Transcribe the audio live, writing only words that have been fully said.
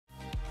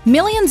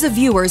Millions of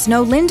viewers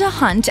know Linda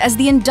Hunt as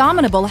the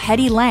indomitable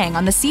Hetty Lange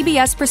on the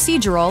CBS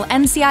procedural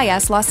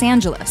NCIS Los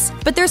Angeles.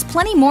 But there's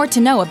plenty more to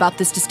know about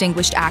this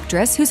distinguished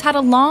actress who's had a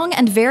long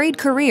and varied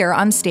career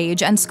on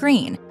stage and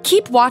screen.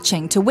 Keep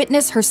watching to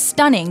witness her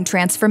stunning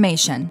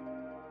transformation.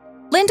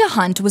 Linda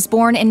Hunt was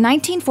born in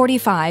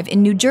 1945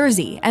 in New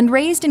Jersey and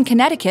raised in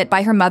Connecticut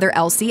by her mother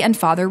Elsie and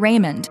father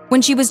Raymond.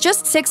 When she was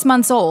just 6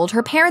 months old,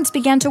 her parents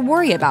began to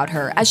worry about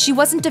her as she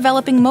wasn't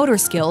developing motor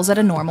skills at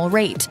a normal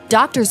rate.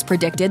 Doctors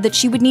predicted that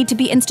she would need to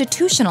be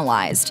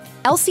institutionalized.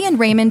 Elsie and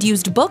Raymond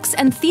used books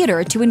and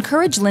theater to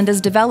encourage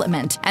Linda's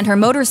development, and her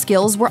motor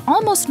skills were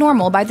almost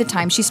normal by the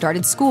time she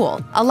started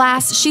school.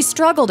 Alas, she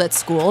struggled at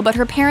school, but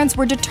her parents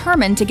were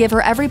determined to give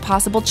her every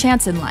possible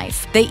chance in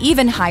life. They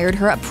even hired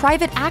her a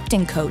private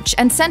acting coach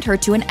and sent her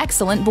to an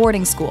excellent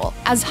boarding school.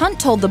 As Hunt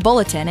told the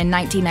Bulletin in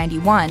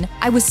 1991,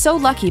 "I was so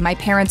lucky my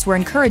parents were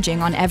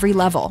encouraging on every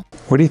level."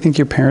 What do you think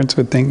your parents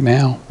would think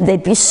now?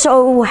 They'd be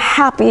so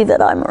happy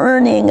that I'm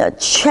earning a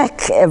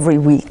check every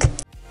week.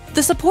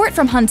 The support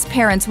from Hunt's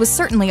parents was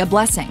certainly a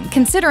blessing,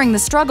 considering the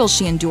struggles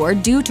she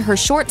endured due to her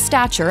short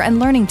stature and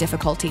learning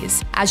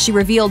difficulties. As she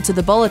revealed to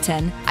the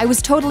Bulletin, "I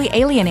was totally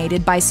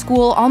alienated by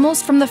school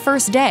almost from the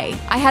first day.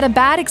 I had a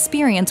bad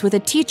experience with a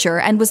teacher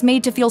and was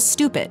made to feel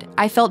stupid.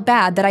 I felt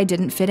bad that I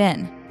didn't fit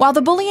in." While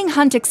the bullying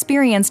Hunt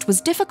experienced was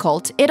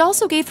difficult, it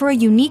also gave her a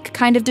unique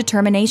kind of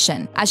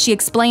determination. As she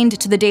explained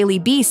to the Daily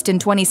Beast in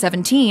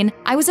 2017,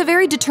 "I was a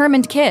very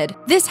determined kid.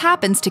 This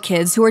happens to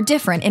kids who are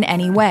different in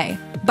any way."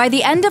 By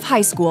the end of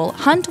high school,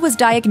 Hunt was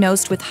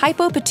diagnosed with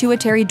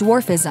hypopituitary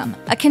dwarfism,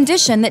 a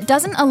condition that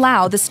doesn't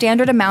allow the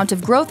standard amount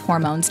of growth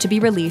hormones to be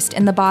released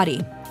in the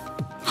body.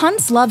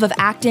 Hunt's love of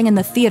acting in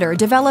the theater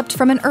developed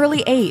from an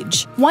early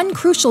age. One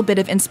crucial bit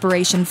of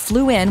inspiration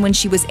flew in when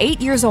she was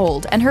 8 years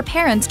old, and her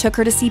parents took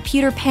her to see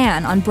Peter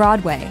Pan on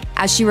Broadway.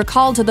 As she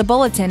recalled to the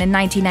Bulletin in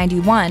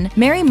 1991,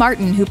 Mary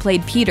Martin, who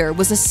played Peter,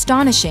 was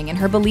astonishing in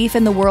her belief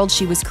in the world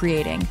she was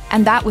creating,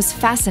 and that was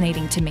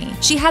fascinating to me.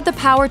 She had the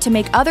power to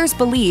make others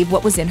believe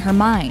what was in her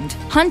mind.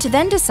 Hunt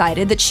then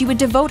decided that she would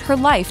devote her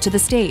life to the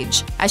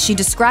stage. As she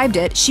described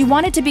it, she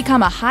wanted to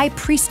become a high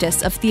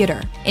priestess of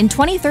theater. In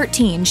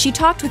 2013, she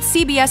talked with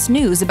CBS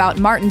News about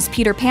Martin's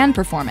Peter Pan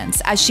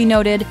performance. As she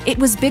noted, "It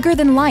was bigger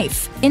than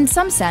life. In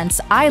some sense,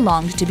 I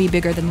longed to be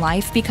bigger than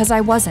life because I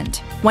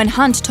wasn't." When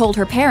Hunt told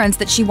her parents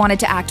that she wanted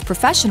to act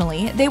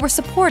professionally, they were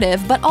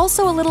supportive but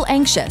also a little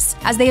anxious,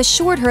 as they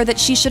assured her that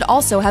she should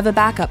also have a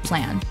backup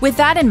plan. With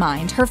that in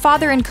mind, her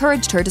father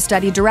encouraged her to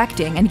study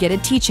directing and get a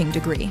teaching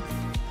degree.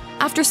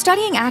 After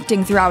studying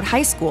acting throughout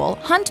high school,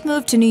 Hunt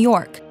moved to New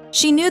York.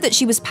 She knew that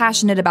she was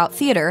passionate about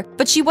theater,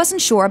 but she wasn't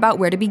sure about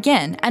where to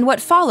begin, and what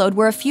followed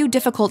were a few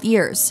difficult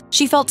years.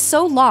 She felt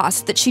so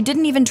lost that she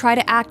didn't even try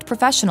to act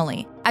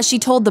professionally. As she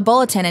told the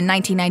Bulletin in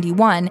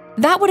 1991,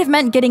 "That would have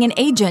meant getting an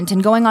agent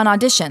and going on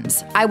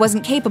auditions. I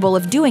wasn't capable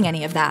of doing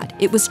any of that.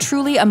 It was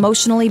truly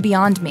emotionally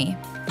beyond me."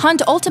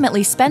 Hunt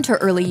ultimately spent her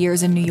early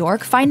years in New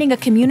York finding a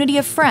community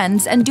of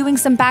friends and doing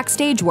some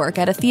backstage work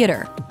at a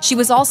theater. She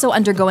was also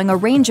undergoing a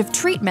range of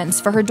treatments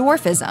for her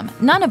dwarfism,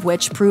 none of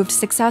which proved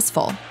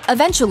successful.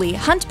 Eventually,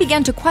 Hunt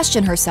began to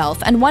question herself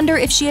and wonder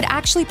if she had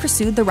actually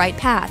pursued the right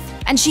path,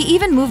 and she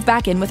even moved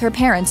back in with her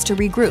parents to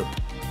regroup.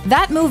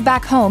 That move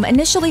back home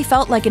initially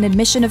felt like an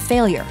admission of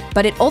failure,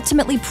 but it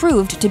ultimately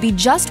proved to be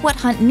just what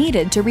Hunt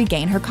needed to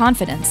regain her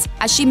confidence,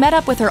 as she met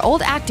up with her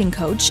old acting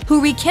coach,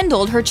 who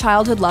rekindled her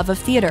childhood love of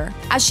theater.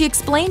 As she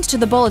explained to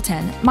the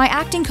Bulletin, "My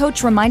acting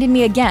coach reminded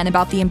me again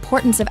about the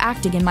importance of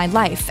acting in my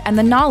life and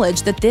the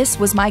knowledge that this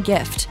was my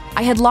gift.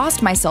 I had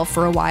lost myself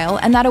for a while,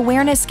 and that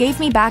awareness gave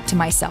me back to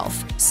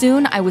myself.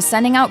 Soon, I was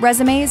sending out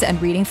resumes and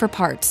reading for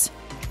parts."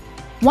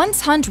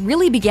 Once Hunt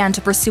really began to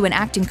pursue an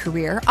acting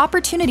career,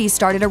 opportunities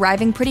started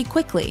arriving pretty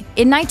quickly.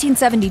 In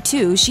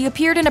 1972, she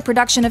appeared in a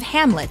production of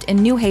Hamlet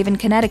in New Haven,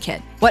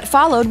 Connecticut. What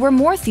followed were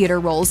more theater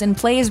roles in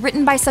plays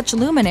written by such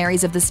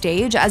luminaries of the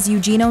stage as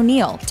Eugene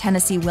O'Neill,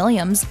 Tennessee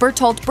Williams,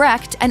 Bertolt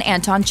Brecht, and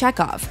Anton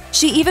Chekhov.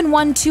 She even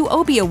won 2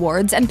 Obie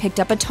Awards and picked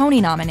up a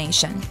Tony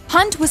nomination.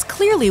 Hunt was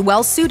clearly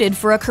well suited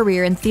for a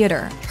career in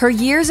theater. Her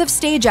years of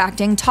stage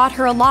acting taught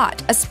her a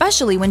lot,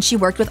 especially when she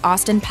worked with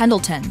Austin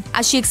Pendleton.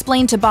 As she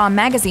explained to Bomb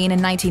magazine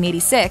in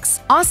 1986,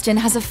 "Austin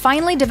has a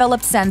finely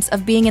developed sense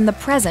of being in the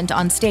present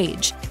on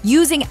stage,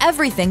 using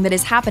everything that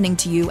is happening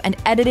to you and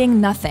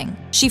editing nothing."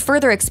 She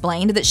further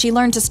explained that she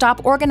learned to stop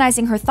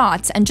organizing her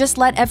thoughts and just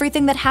let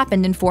everything that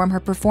happened inform her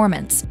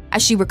performance.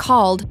 As she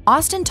recalled,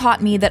 "Austin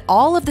taught me that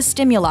all of the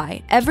stimuli,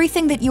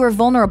 everything that you are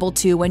vulnerable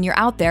to when you're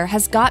out there,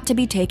 has got to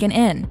be taken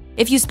in.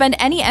 If you spend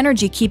any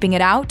energy keeping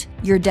it out,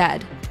 you're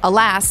dead."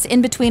 Alas,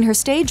 in between her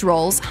stage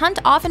roles, Hunt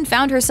often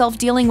found herself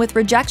dealing with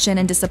rejection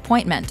and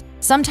disappointment.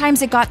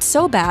 Sometimes it got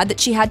so bad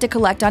that she had to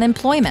collect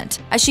unemployment.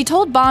 As she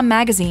told Bomb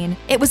magazine,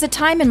 "It was a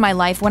time in my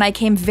life when I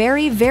came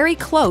very, very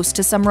close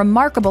to some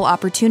remarkable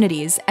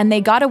opportunities, and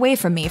they got away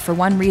from me for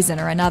one reason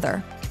or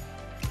another."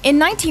 In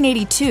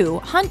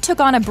 1982, Hunt took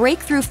on a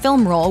breakthrough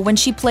film role when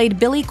she played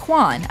Billy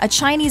Kwan, a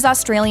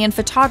Chinese-Australian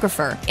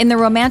photographer, in the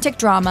romantic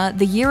drama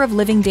The Year of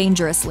Living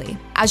Dangerously.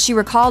 As she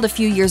recalled a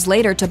few years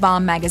later to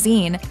Bomb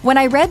magazine, "When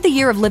I read The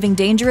Year of Living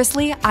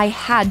Dangerously, I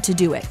had to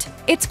do it."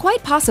 It's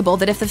quite possible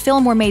that if the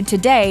film were made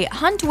today,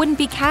 Hunt wouldn't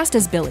be cast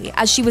as Billy,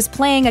 as she was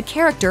playing a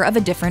character of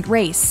a different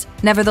race.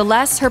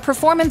 Nevertheless, her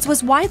performance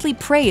was widely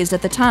praised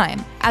at the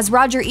time. As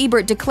Roger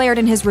Ebert declared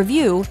in his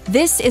review,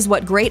 "This is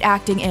what great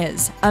acting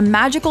is, a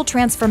magical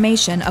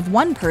transformation of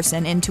one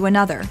person into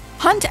another."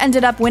 Hunt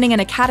ended up winning an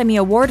Academy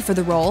Award for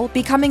the role,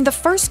 becoming the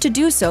first to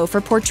do so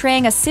for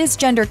portraying a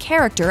cisgender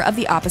character of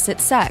the opposite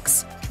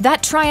sex.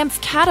 That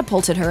triumph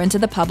catapulted her into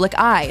the public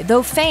eye,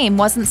 though fame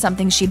wasn't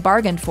something she'd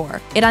bargained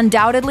for. It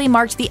undoubtedly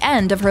marked the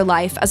end of her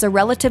life as a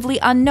relatively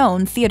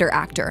unknown theater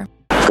actor.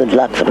 Good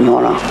luck for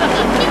tomorrow.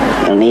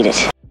 You'll need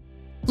it.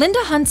 Linda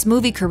Hunt's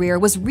movie career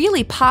was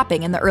really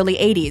popping in the early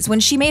 80s when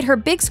she made her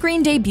big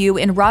screen debut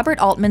in Robert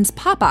Altman's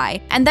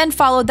Popeye, and then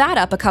followed that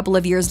up a couple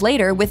of years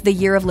later with The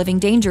Year of Living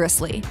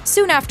Dangerously.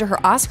 Soon after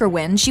her Oscar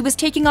win, she was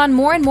taking on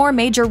more and more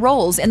major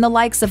roles in the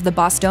likes of The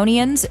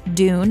Bostonians,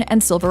 Dune,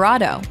 and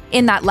Silverado.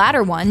 In that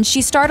latter one,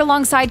 she starred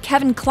alongside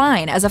Karen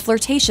Kline as a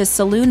flirtatious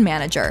saloon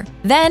manager.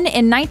 Then,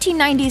 in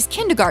 1990's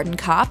Kindergarten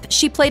Cop,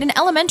 she played an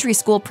elementary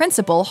school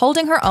principal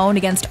holding her own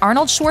against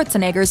Arnold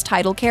Schwarzenegger's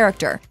title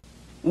character.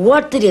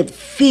 What did it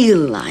feel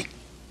like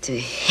to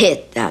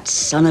hit that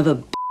son of a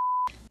b****?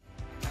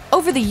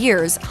 Over the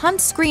years,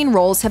 Hunt's screen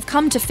roles have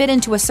come to fit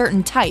into a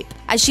certain type,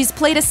 as she's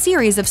played a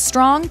series of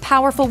strong,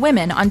 powerful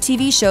women on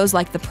TV shows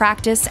like The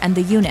Practice and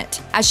The Unit.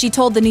 As she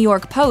told the New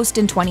York Post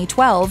in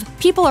 2012,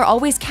 "People are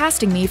always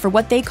casting me for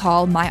what they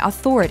call my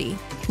authority."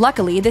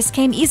 Luckily, this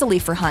came easily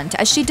for Hunt,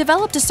 as she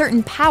developed a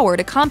certain power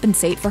to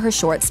compensate for her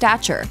short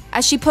stature.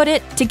 As she put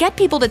it, "To get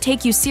people to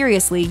take you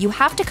seriously, you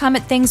have to come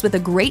at things with a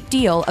great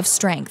deal of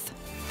strength."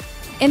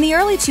 In the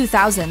early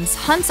 2000s,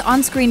 Hunt's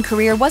on-screen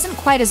career wasn't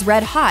quite as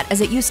red-hot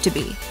as it used to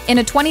be. In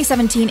a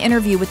 2017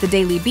 interview with the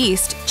Daily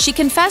Beast, she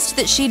confessed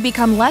that she'd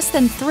become less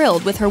than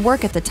thrilled with her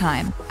work at the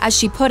time. As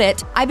she put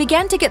it, "I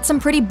began to get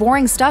some pretty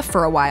boring stuff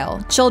for a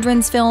while.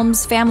 Children's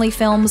films, family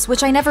films,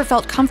 which I never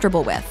felt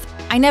comfortable with.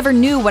 I never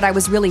knew what I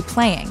was really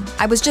playing.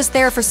 I was just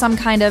there for some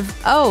kind of,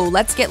 oh,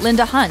 let's get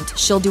Linda Hunt,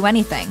 she'll do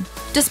anything."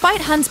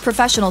 Despite Hunt's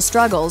professional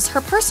struggles,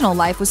 her personal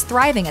life was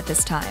thriving at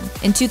this time.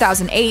 In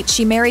 2008,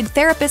 she married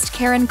therapist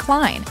Karen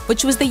Kline,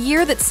 which was the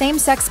year that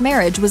same-sex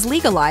marriage was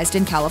legalized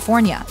in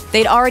California.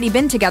 They'd already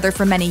been together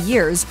for many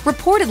years,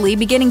 reportedly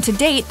beginning to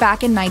date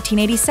back in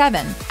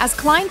 1987. As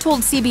Kline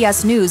told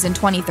CBS News in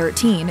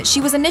 2013,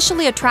 she was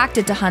initially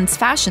attracted to Hunt's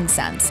fashion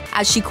sense.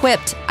 As she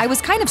quipped, "I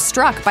was kind of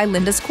struck by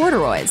Linda's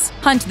corduroys."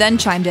 Hunt then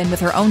chimed in with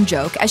her own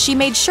joke, as she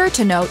made sure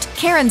to note,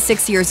 "Karen's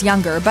 6 years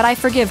younger, but I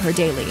forgive her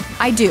daily.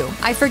 I do.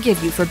 I forgive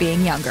you for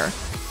being younger."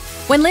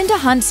 When Linda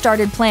Hunt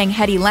started playing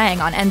Hetty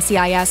Lange on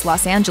NCIS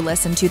Los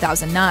Angeles in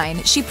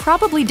 2009, she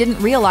probably didn't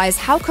realize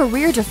how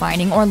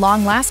career-defining or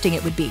long-lasting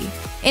it would be.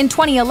 In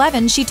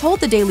 2011, she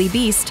told the Daily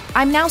Beast,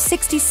 "I'm now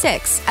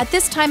 66. At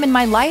this time in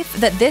my life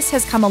that this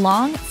has come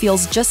along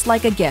feels just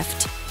like a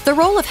gift." The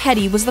role of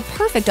Hetty was the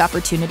perfect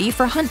opportunity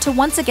for Hunt to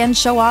once again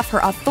show off her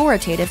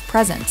authoritative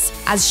presence.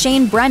 As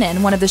Shane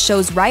Brennan, one of the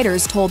show's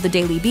writers, told the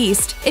Daily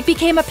Beast, "It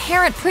became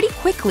apparent pretty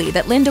quickly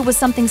that Linda was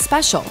something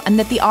special and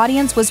that the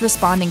audience was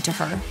responding to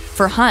her."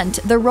 For Hunt,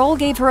 the role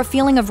gave her a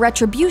feeling of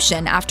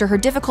retribution after her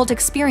difficult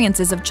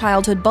experiences of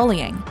childhood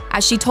bullying.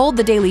 As she told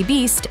the Daily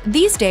Beast,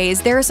 "These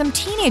days, there are some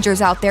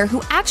teenagers out there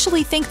who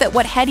actually think that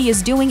what Hetty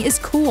is doing is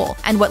cool,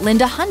 and what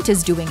Linda Hunt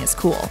is doing is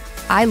cool.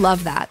 I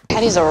love that."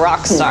 Hetty's a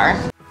rock star.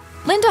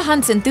 Linda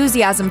Hunt's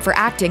enthusiasm for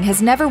acting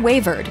has never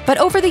wavered, but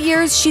over the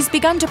years, she's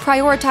begun to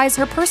prioritize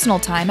her personal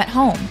time at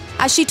home.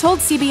 As she told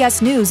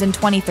CBS News in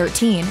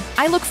 2013,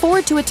 "I look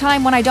forward to a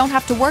time when I don't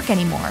have to work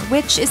anymore,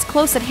 which is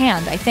close at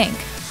hand, I think."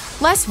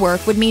 Less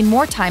work would mean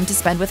more time to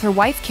spend with her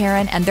wife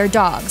Karen and their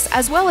dogs,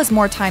 as well as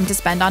more time to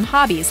spend on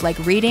hobbies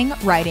like reading,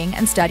 writing,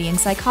 and studying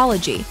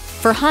psychology.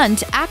 For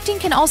Hunt, acting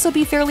can also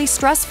be fairly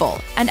stressful,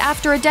 and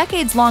after a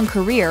decades-long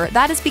career,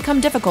 that has become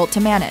difficult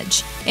to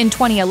manage. In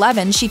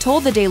 2011, she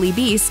told the Daily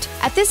Beast,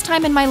 "At this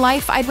time in my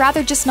life, I'd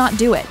rather just not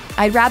do it.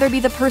 I'd rather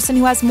be the person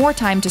who has more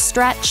time to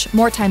stretch,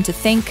 more time to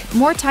think,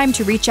 more time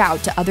to reach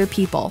out to other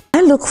people." I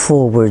look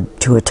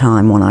forward to a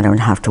time when I don't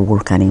have to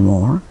work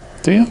anymore.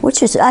 Do you?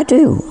 I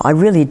do. I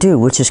really do,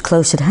 which is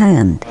close at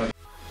hand.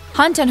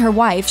 Hunt and her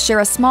wife share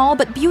a small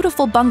but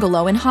beautiful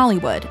bungalow in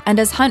Hollywood, and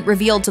as Hunt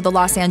revealed to the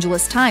Los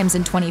Angeles Times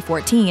in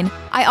 2014,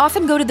 "I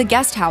often go to the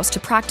guest house to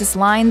practice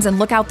lines and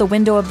look out the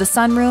window of the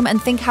sunroom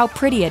and think how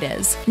pretty it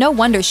is. No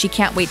wonder she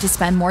can't wait to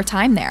spend more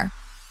time there."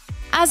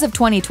 As of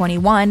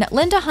 2021,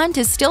 Linda Hunt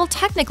is still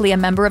technically a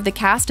member of the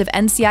cast of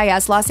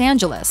NCIS Los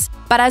Angeles,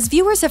 but as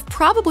viewers have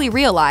probably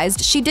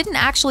realized, she didn't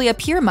actually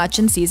appear much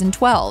in Season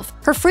 12.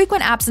 Her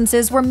frequent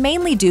absences were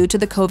mainly due to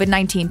the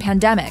COVID-19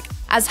 pandemic.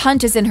 As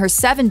Hunt is in her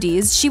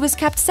 70s, she was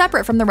kept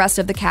separate from the rest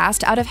of the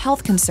cast out of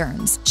health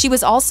concerns. She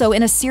was also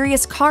in a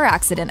serious car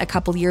accident a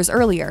couple years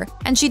earlier,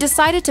 and she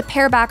decided to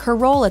pare back her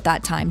role at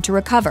that time to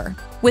recover.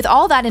 With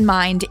all that in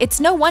mind, it's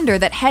no wonder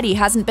that Hetty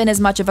hasn't been as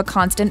much of a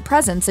constant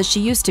presence as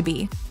she used to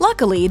be.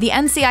 Luckily, the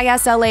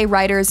NCIS LA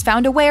writers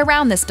found a way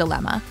around this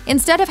dilemma.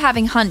 Instead of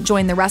having Hunt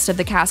join the rest of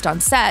the cast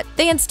on set,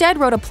 they instead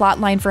wrote a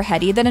plotline for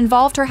Hetty that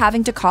involved her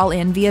having to call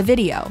in via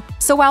video.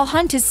 So while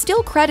Hunt is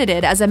still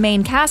credited as a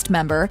main cast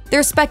member,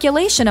 there's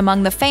speculation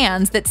among the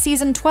fans that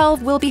season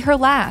 12 will be her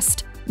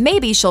last.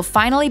 Maybe she'll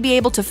finally be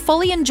able to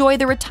fully enjoy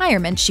the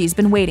retirement she's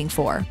been waiting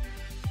for.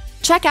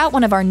 Check out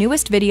one of our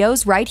newest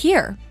videos right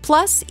here.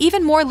 Plus,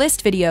 even more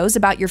list videos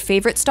about your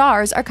favorite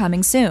stars are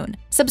coming soon.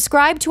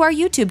 Subscribe to our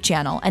YouTube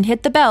channel and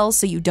hit the bell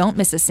so you don't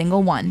miss a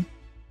single one.